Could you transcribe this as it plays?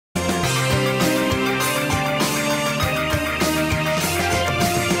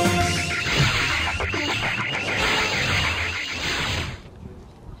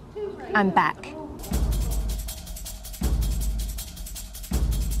I'm back.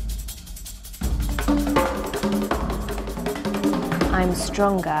 I'm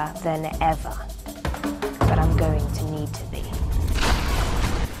stronger than ever, but I'm going to need to be.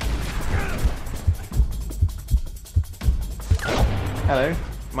 Hello,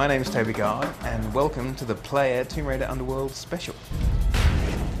 my name's Toby Gard, and welcome to the Playr Raider Underworld Special.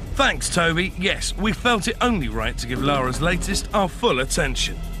 Thanks, Toby. Yes, we felt it only right to give Lara's latest our full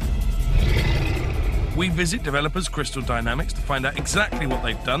attention. We visit developers Crystal Dynamics to find out exactly what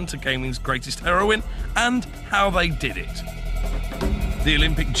they've done to gaming's greatest heroine and how they did it. The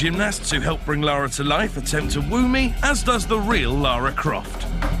Olympic gymnasts who helped bring Lara to life attempt to woo me, as does the real Lara Croft.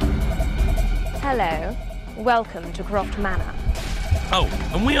 Hello. Welcome to Croft Manor. Oh,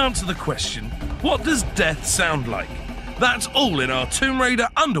 and we answer the question, what does death sound like? That's all in our Tomb Raider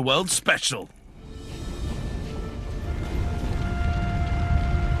Underworld special.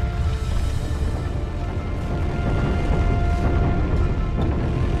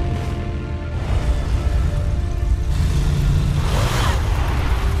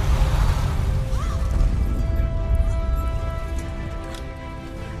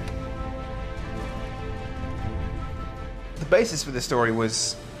 The basis for the story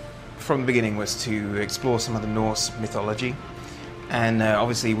was, from the beginning, was to explore some of the Norse mythology, and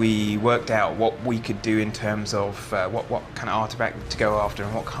obviously we worked out what we could do in terms of what kind of artifact to go after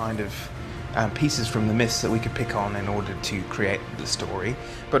and what kind of pieces from the myths that we could pick on in order to create the story.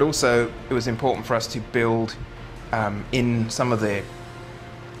 But also it was important for us to build in some of the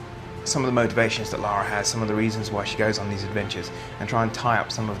motivations that Lara has, some of the reasons why she goes on these adventures, and try and tie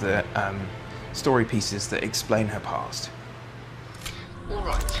up some of the story pieces that explain her past. All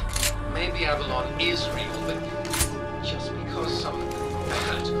right, maybe Avalon is real, but just because some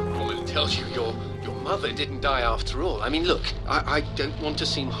bad woman tells you your mother didn't die after all. I mean, look, I don't want to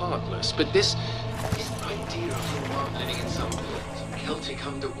seem heartless, but this idea of your mom living in some Celtic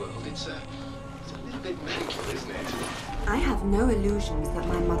underworld, it's a little bit mental, isn't it? I have no illusions that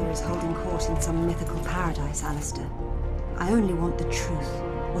my mother is holding court in some mythical paradise, Alistair. I only want the truth,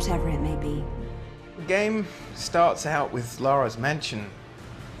 whatever it may be. The game starts out with Lara's mansion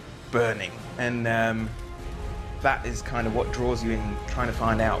burning, and that is kind of what draws you in, trying to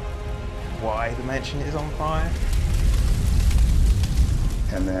find out why the mansion is on fire.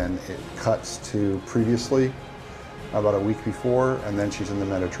 And then it cuts to previously, about a week before, and then she's in the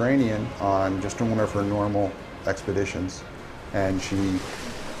Mediterranean on just one of her normal expeditions, and she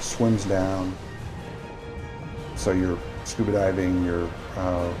swims down. So you're scuba diving, you're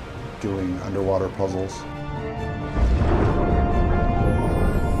doing underwater puzzles.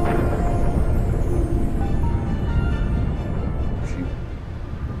 She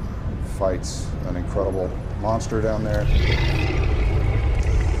fights an incredible monster down there. I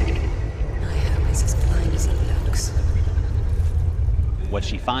hope it's as blind as it looks. What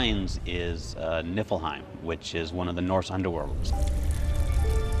she finds is Niflheim, which is one of the Norse underworlds.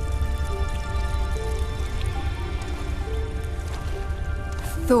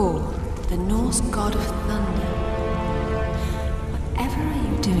 Thor, the Norse god of thunder. Whatever are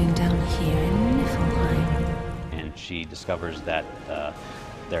you doing down here in Niflheim? And she discovers that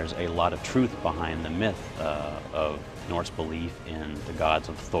there's a lot of truth behind the myth of Norse belief in the gods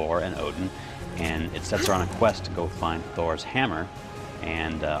of Thor and Odin, and it sets her on a quest to go find Thor's hammer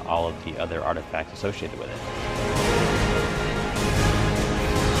and all of the other artifacts associated with it.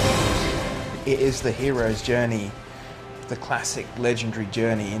 It is the hero's journey, the classic legendary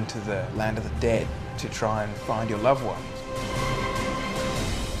journey into the land of the dead to try and find your loved ones.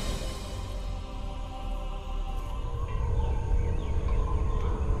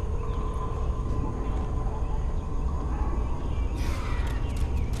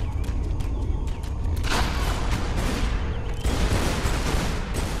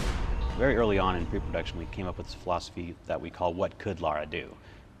 Very early on in pre-production, we came up with this philosophy that we call "What could Lara do?"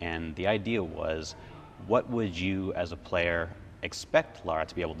 And the idea was, what would you as a player expect Lara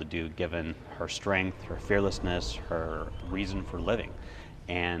to be able to do given her strength, her fearlessness, her reason for living?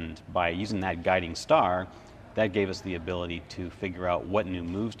 And by using that guiding star, that gave us the ability to figure out what new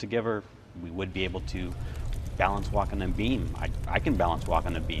moves to give her. We would be able to balance walk on a beam. I can balance walk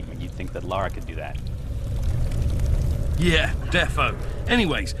on a beam, and you'd think that Lara could do that. Yeah, defo.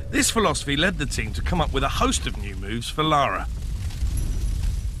 Anyways, this philosophy led the team to come up with a host of new moves for Lara.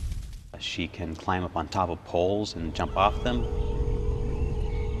 She can climb up on top of poles and jump off them.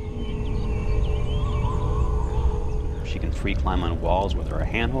 She can free climb on walls with her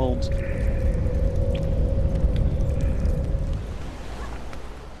handholds.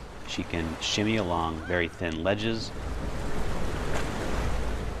 She can shimmy along very thin ledges.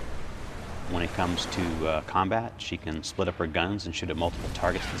 When it comes to combat, she can split up her guns and shoot at multiple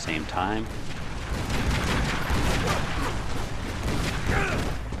targets at the same time.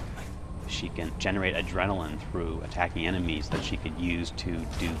 She can generate adrenaline through attacking enemies that she could use to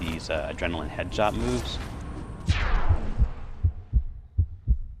do these adrenaline headshot moves.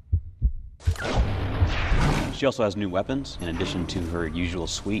 She also has new weapons. In addition to her usual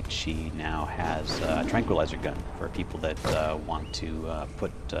suite, she now has a tranquilizer gun for people that want to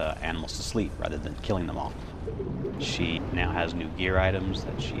put animals to sleep rather than killing them all. She now has new gear items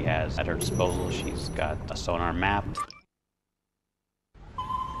that she has at her disposal. She's got a sonar map.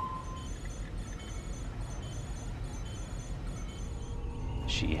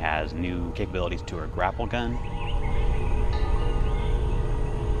 She has new capabilities to her grapple gun.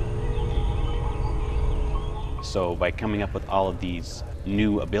 So by coming up with all of these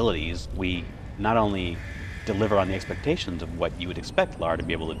new abilities, we not only deliver on the expectations of what you would expect Lara to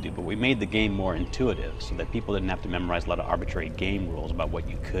be able to do, but we made the game more intuitive so that people didn't have to memorize a lot of arbitrary game rules about what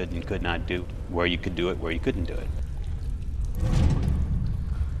you could and could not do, where you could do it, where you couldn't do it.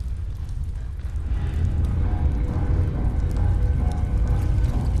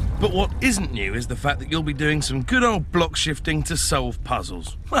 But what isn't new is the fact that you'll be doing some good old block shifting to solve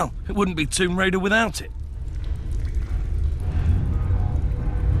puzzles. Well, it wouldn't be Tomb Raider without it.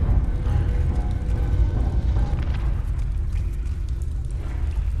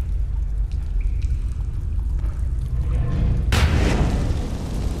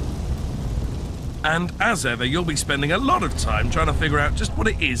 And as ever, you'll be spending a lot of time trying to figure out just what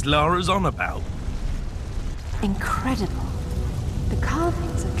it is Lara's on about. Incredible. The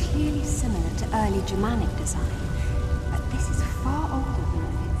carvings are clearly similar to early Germanic design, but this is far older than the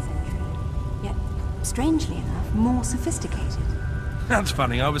 5th century, yet, strangely enough, more sophisticated. That's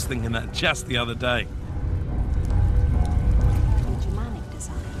funny, I was thinking that just the other day. Early Germanic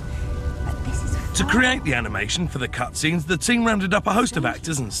design, but this is To create the animation for the cutscenes, the team rounded up a host of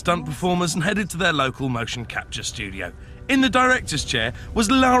actors and stunt performers and headed to their local motion capture studio. In the director's chair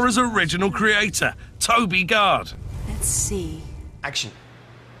was Lara's original creator, Toby Gard. Let's see. Action.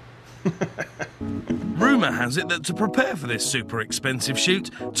 Rumour has it that to prepare for this super expensive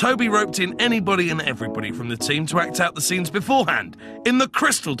shoot, Toby roped in anybody and everybody from the team to act out the scenes beforehand in the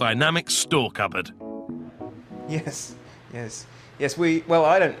Crystal Dynamics store cupboard. Yes, yes. Yes, well,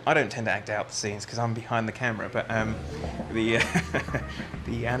 I don't tend to act out the scenes because I'm behind the camera, but the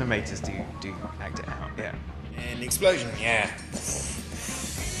the animators do act it out. Yeah. And explosion, yeah.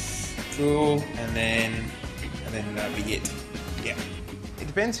 Cool, and then that'll be it. Yeah. It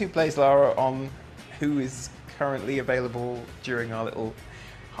depends who plays Lara on who is currently available during our little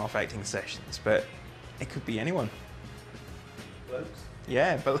half-acting sessions, but it could be anyone. Blokes?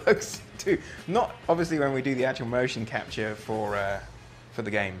 Yeah, blokes too. Not obviously when we do the actual motion capture for the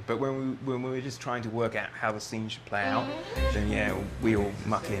game, but when we're just trying to work out how the scene should play out, then yeah, we all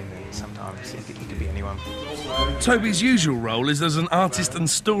muck in, and sometimes it could be anyone. Toby's usual role is as an artist and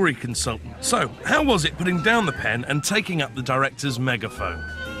story consultant. So, how was it putting down the pen and taking up the director's megaphone?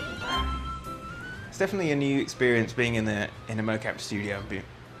 It's definitely a new experience being in a mocap studio,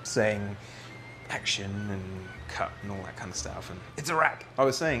 saying action and cut and all that kind of stuff. And it's a wrap. I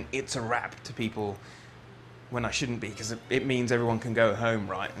was saying it's a wrap to people when I shouldn't be, because it means everyone can go home,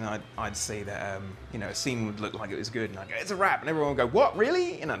 right? And I'd say that a scene would look like it was good, and I'd go, it's a wrap, and everyone would go, what,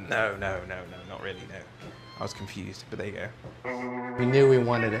 really? And no, not really, no. I was confused, but there you go. We knew we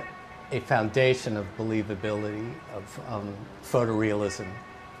wanted a foundation of believability, of photorealism,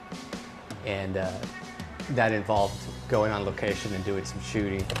 and that involved going on location and doing some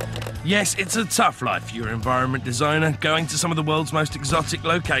shooting. Yes, it's a tough life for your environment designer, going to some of the world's most exotic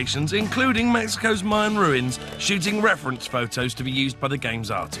locations, including Mexico's Mayan ruins, shooting reference photos to be used by the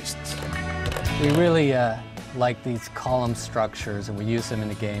game's artists. We really like these column structures, and we use them in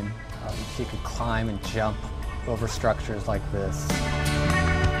the game. So you can climb and jump over structures like this.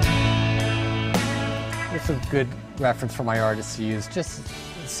 It's a good reference for my artists to use, just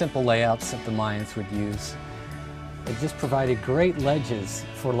simple layouts that the Mayans would use. It just provided great ledges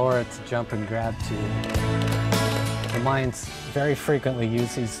for Lara to jump and grab to. The Mayans very frequently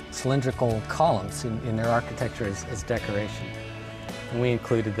use these cylindrical columns in their architecture as decoration. And we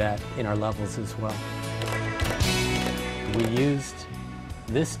included that in our levels as well. We used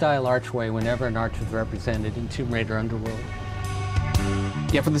this style archway whenever an arch was represented in Tomb Raider Underworld.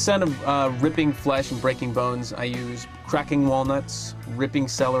 Yeah, for the sound of ripping flesh and breaking bones, I use cracking walnuts, ripping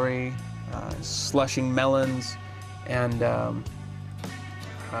celery, slushing melons, and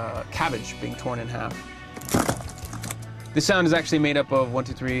cabbage being torn in half. This sound is actually made up of 1,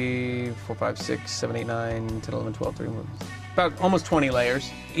 2, 3, 4, 5, 6, 7, 8, 9, 10, 11, 12, 13. about almost 20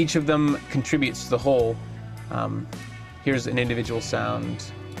 layers. Each of them contributes to the whole. Here's an individual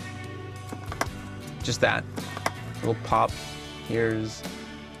sound. Just that. A little pop. Here's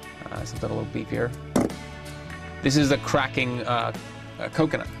something a little beefier. This is a cracking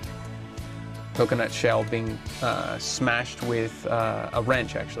coconut. Coconut shell being smashed with a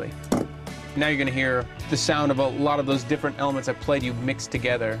wrench, actually. Now you're going to hear the sound of a lot of those different elements I played you mixed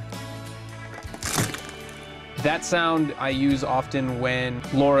together. That sound I use often when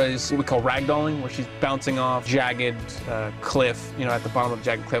Laura is what we call ragdolling, where she's bouncing off jagged cliff, you know, at the bottom of a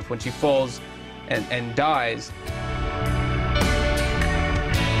jagged cliff when she falls and dies.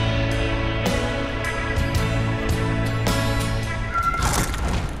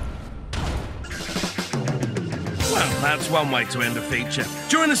 Well, that's one way to end a feature.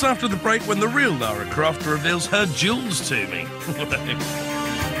 Join us after the break when the real Lara Croft reveals her jewels to me.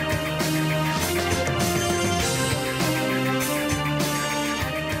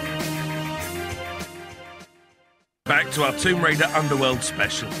 Back to our Tomb Raider Underworld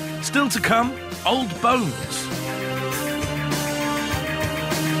special. Still to come, Old Bones.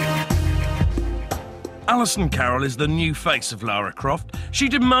 Alison Carroll is the new face of Lara Croft. She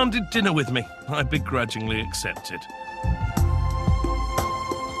demanded dinner with me. I begrudgingly accepted.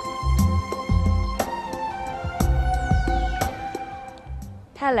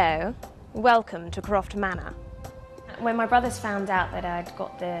 Hello, welcome to Croft Manor. When my brothers found out that I'd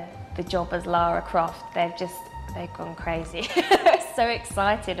got the job as Lara Croft, they've gone crazy. So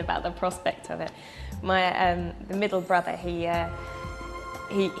excited about the prospect of it. My the middle brother, he's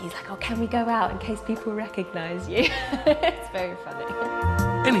like, oh, can we go out in case people recognise you? It's very funny.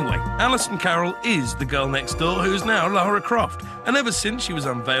 Anyway, Alison Carroll is the girl next door who's now Lara Croft. And ever since she was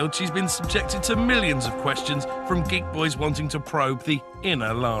unveiled, she's been subjected to millions of questions from geek boys wanting to probe the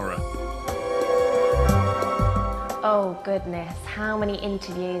inner Lara. Oh goodness, how many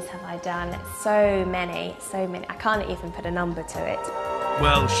interviews have I done? So many. I can't even put a number to it.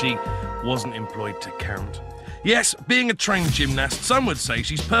 Well, she wasn't employed to count. Yes, being a trained gymnast, some would say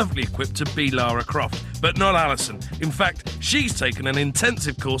she's perfectly equipped to be Lara Croft, but not Alison. In fact, she's taken an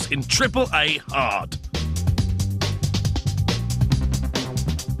intensive course in AAA hard.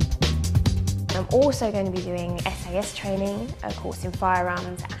 I'm also going to be doing SAS training, a course in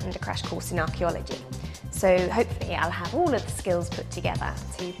firearms and a crash course in archaeology. So hopefully I'll have all of the skills put together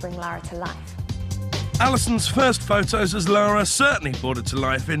to bring Lara to life. Alison's first photos as Lara certainly brought her to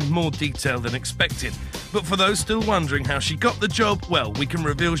life in more detail than expected. But for those still wondering how she got the job, well, we can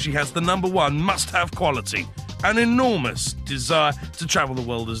reveal she has the #1 must-have quality, an enormous desire to travel the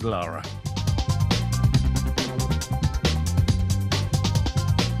world as Lara.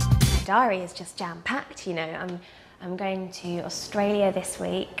 My diary is just jam-packed, you know. I'm going to Australia this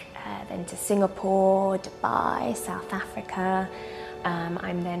week, then to Singapore, Dubai, South Africa.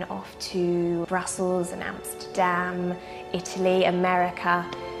 I'm then off to Brussels and Amsterdam, Italy, America.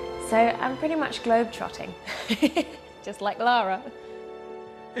 So I'm pretty much globe-trotting, just like Lara.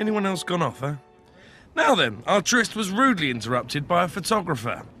 Anyone else gone off, huh? Now then, our tryst was rudely interrupted by a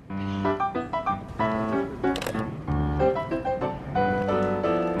photographer.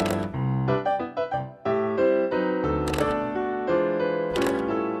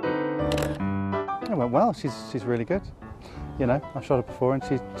 It went well. She's really good. You know, I've shot her before and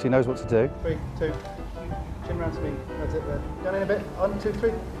she knows what to do. 3, 2, chin round to me. That's it there. Down in a bit. 1, 2,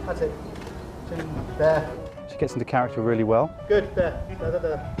 3. That's it. Chin there. She gets into character really well. Good. There.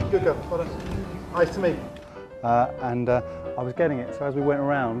 There. Good girl. Hold on. Eyes to me. I was getting it, so as we went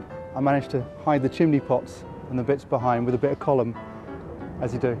around, I managed to hide the chimney pots and the bits behind with a bit of column,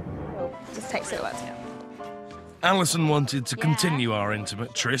 as you do. Just takes a little while to go. Alison wanted to continue our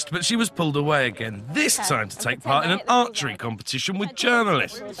intimate tryst, but she was pulled away again, this time to take part in an archery competition with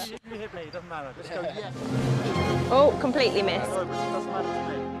journalists. Oh, completely missed.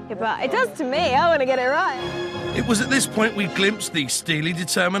 Yeah, but it does to me. I want to get it right. It was at this point we glimpsed the steely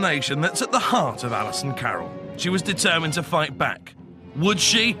determination that's at the heart of Alison Carroll. She was determined to fight back. Would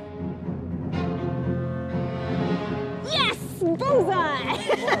she? Yes! Bullseye!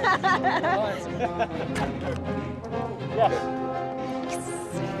 Yes!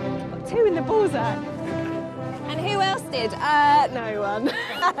 Got 2 in the bullseye. And who else did? No one.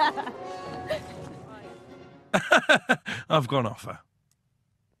 I've gone off her.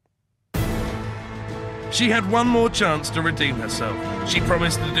 She had one more chance to redeem herself. She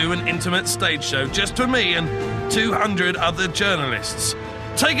promised to do an intimate stage show just for me and 200 other journalists.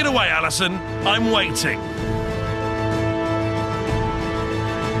 Take it away, Alison. I'm waiting.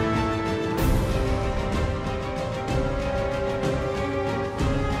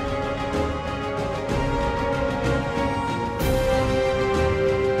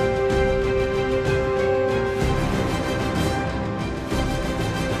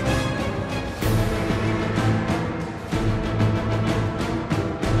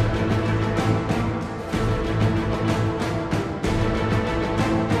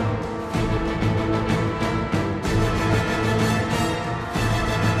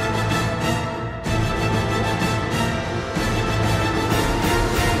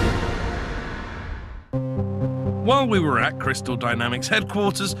 While we were at Crystal Dynamics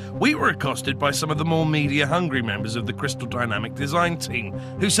headquarters, we were accosted by some of the more media-hungry members of the Crystal Dynamic design team,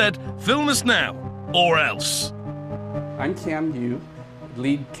 who said, "Film us now, or else." I'm Cam Yu,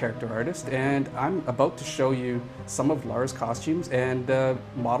 lead character artist, and I'm about to show you some of Lara's costumes and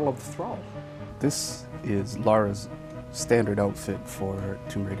model of the Thrall. This is Lara's standard outfit for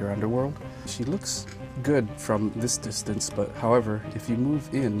Tomb Raider Underworld. She looks good from this distance, but however, if you move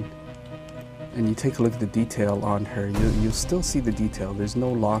in and you take a look at the detail on her, you'll still see the detail. There's no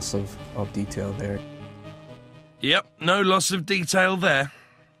loss of detail there. Yep, no loss of detail there.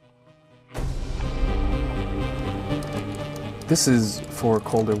 This is for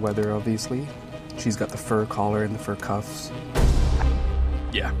colder weather, obviously. She's got the fur collar and the fur cuffs.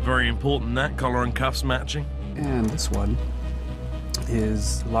 Yeah, very important that, collar and cuffs matching. And this one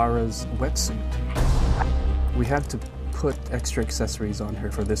is Lara's wetsuit. We had to put extra accessories on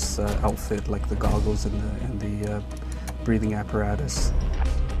her for this outfit, like the goggles and the breathing apparatus.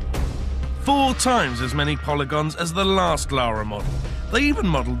 4 times as many polygons as the last Lara model. They even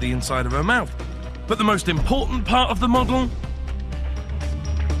modelled the inside of her mouth. But the most important part of the model?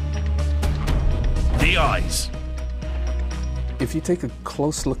 The eyes. If you take a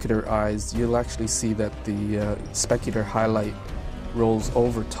close look at her eyes, you'll actually see that the specular highlight rolls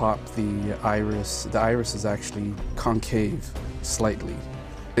over top the iris. The iris is actually concave slightly.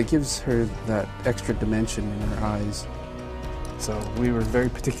 It gives her that extra dimension in her eyes. So we were very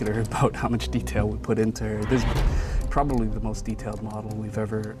particular about how much detail we put into her. This is probably the most detailed model we've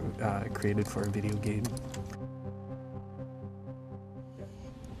ever created for a video game.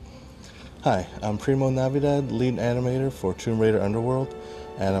 Hi, I'm Primo Navidad, lead animator for Tomb Raider Underworld,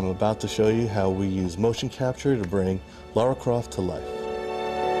 and I'm about to show you how we use motion capture to bring Lara Croft to life.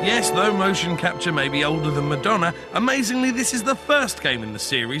 Yes, though motion capture may be older than Madonna, amazingly this is the first game in the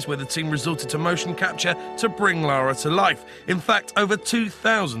series where the team resorted to motion capture to bring Lara to life. In fact, over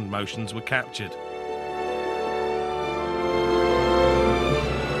 2,000 motions were captured.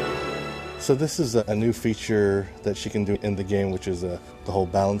 So this is a new feature that she can do in the game, which is the whole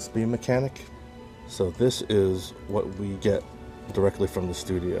balance beam mechanic. So this is what we get directly from the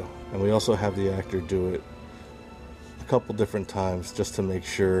studio. And we also have the actor do it a couple different times just to make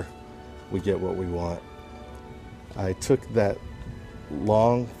sure we get what we want. I took that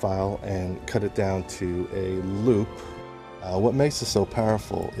long file and cut it down to a loop. What makes it so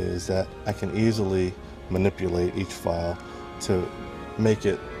powerful is that I can easily manipulate each file to make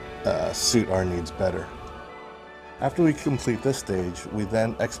it suit our needs better. After we complete this stage, we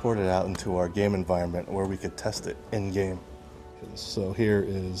then export it out into our game environment where we could test it in-game. So here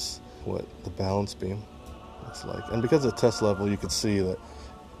is what the balance beam looks like. And because of test level, you can see that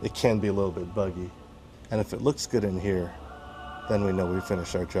it can be a little bit buggy. And if it looks good in here, then we know we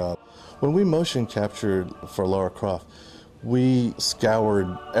finished our job. When we motion captured for Lara Croft, we scoured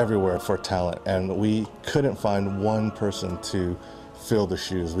everywhere for talent, and we couldn't find one person to fill the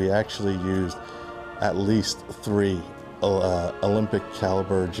shoes. We actually used at least 3 Olympic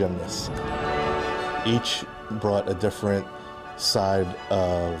caliber gymnasts. Each brought a different side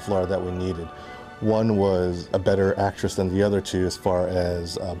of Lara that we needed. One was a better actress than the other 2 as far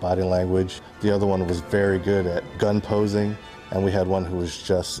as body language. The other one was very good at gun posing, and we had one who was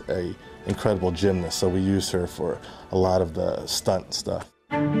just an incredible gymnast, so we used her for a lot of the stunt stuff.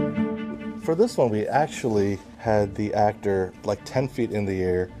 For this one, we actually had the actor like 10 feet in the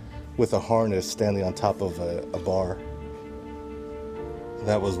air with a harness standing on top of a bar.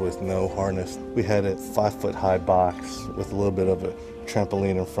 That was with no harness. We had a 5-foot high box with a little bit of a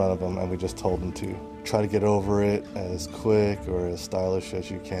trampoline in front of him, and we just told him to try to get over it as quick or as stylish as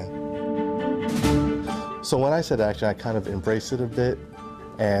you can. So when I said action, I kind of embraced it a bit,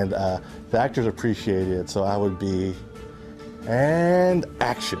 and the actors appreciated it, so I would be, and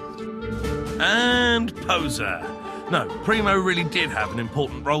action. And poser. No, Primo really did have an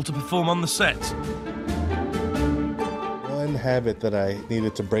important role to perform on the set. One habit that I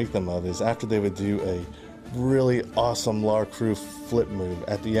needed to break them of is after they would do a really awesome Lara Croft flip move,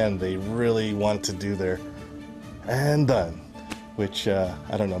 at the end they really want to do their and done, which I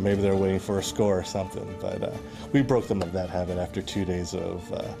don't know, maybe they're waiting for a score or something, but we broke them of that habit after 2 days of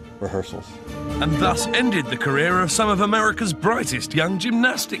rehearsals. And thus ended the career of some of America's brightest young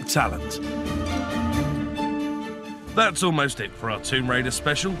gymnastic talent. That's almost it for our Tomb Raider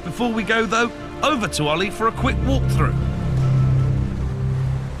special. Before we go, though, over to Ollie for a quick walkthrough.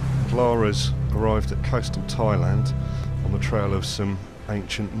 Lara's arrived at coastal Thailand on the trail of some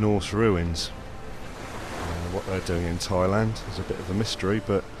ancient Norse ruins. What they're doing in Thailand is a bit of a mystery,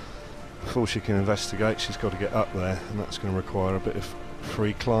 but before she can investigate, she's got to get up there, and that's going to require a bit of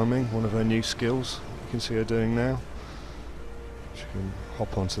free climbing, one of her new skills. can see her doing now. She can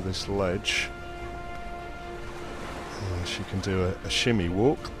hop onto this ledge. She can do a shimmy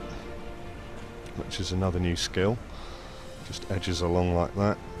walk, which is another new skill. Just edges along like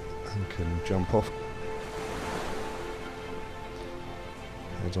that and can jump off.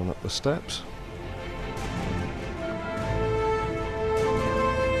 Head on up the steps.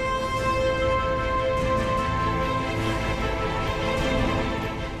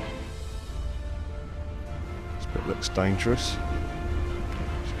 This bit looks dangerous.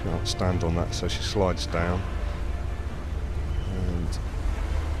 She can't stand on that, so she slides down. And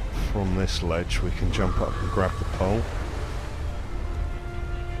from this ledge we can jump up and grab the pole.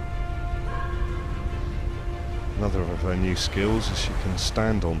 Another of her new skills is she can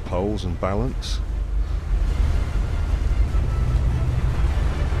stand on poles and balance.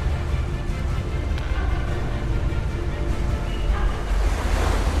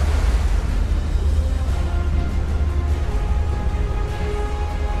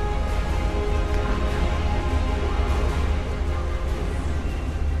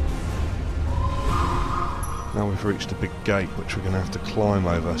 Now we've reached a big gate which we're going to have to climb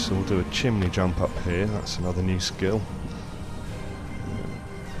over, so we'll do a chimney jump up here. That's another new skill.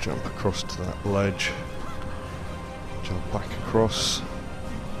 Jump across to that ledge, jump back across,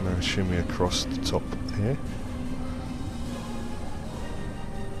 now shimmy across the top here.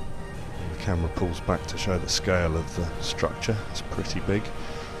 The camera pulls back to show the scale of the structure. It's pretty big.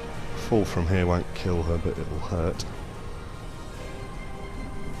 Fall from here won't kill her, but it will hurt.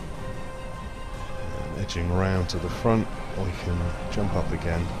 Edging round to the front, we can jump up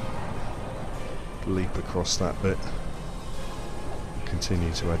again, leap across that bit,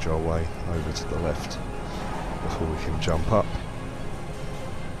 continue to edge our way over to the left before we can jump up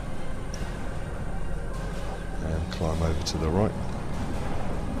and climb over to the right.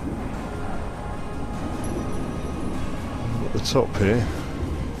 At the top here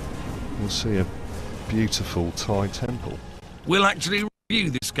we'll see a beautiful Thai temple. We'll actually review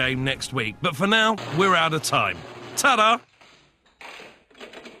this game next week, but for now, we're out of time. Ta-da!